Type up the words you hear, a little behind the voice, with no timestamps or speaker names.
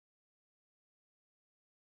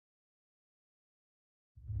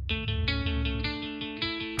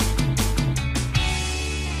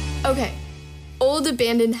Okay, old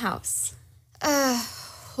abandoned house.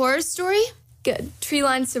 Horror story? Good.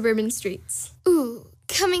 Tree-lined suburban streets. Ooh,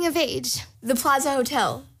 coming of age. The Plaza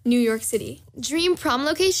Hotel, New York City. Dream prom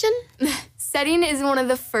location? Setting is one of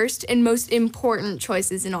the first and most important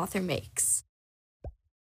choices an author makes.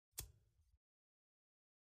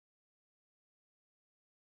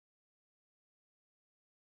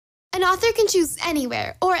 An author can choose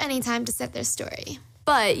anywhere or anytime to set their story.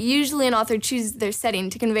 But usually an author chooses their setting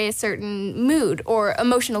to convey a certain mood or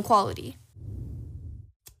emotional quality.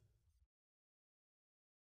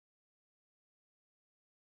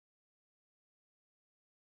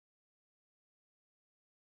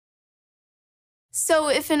 So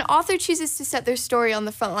if an author chooses to set their story on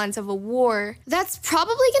the front lines of a war, that's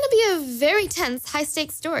probably going to be a very tense,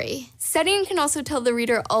 high-stakes story. Setting can also tell the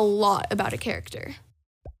reader a lot about a character.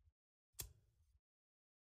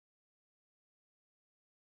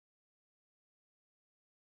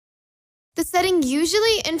 The setting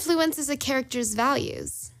usually influences a character's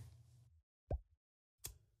values.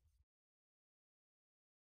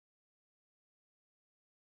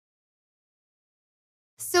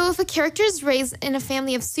 So if a character is raised in a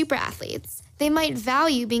family of super athletes, they might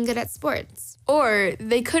value being good at sports. Or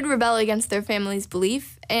they could rebel against their family's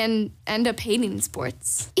belief and end up hating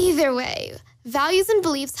sports. Either way, values and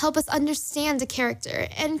beliefs help us understand a character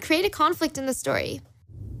and create a conflict in the story.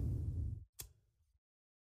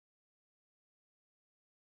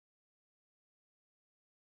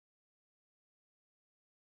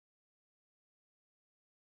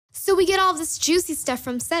 So we get all this juicy stuff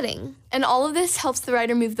from setting. And all of this helps the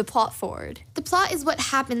writer move the plot forward. The plot is what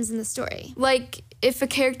happens in the story. Like, if a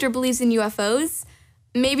character believes in UFOs,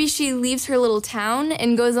 maybe she leaves her little town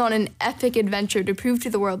and goes on an epic adventure to prove to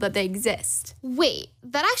the world that they exist. Wait,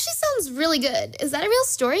 that actually sounds really good. Is that a real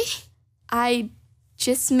story? I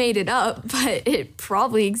just made it up, but it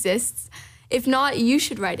probably exists. If not, you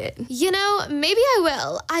should write it. You know, maybe I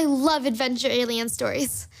will. I love adventure alien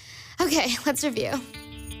stories. Okay, let's review.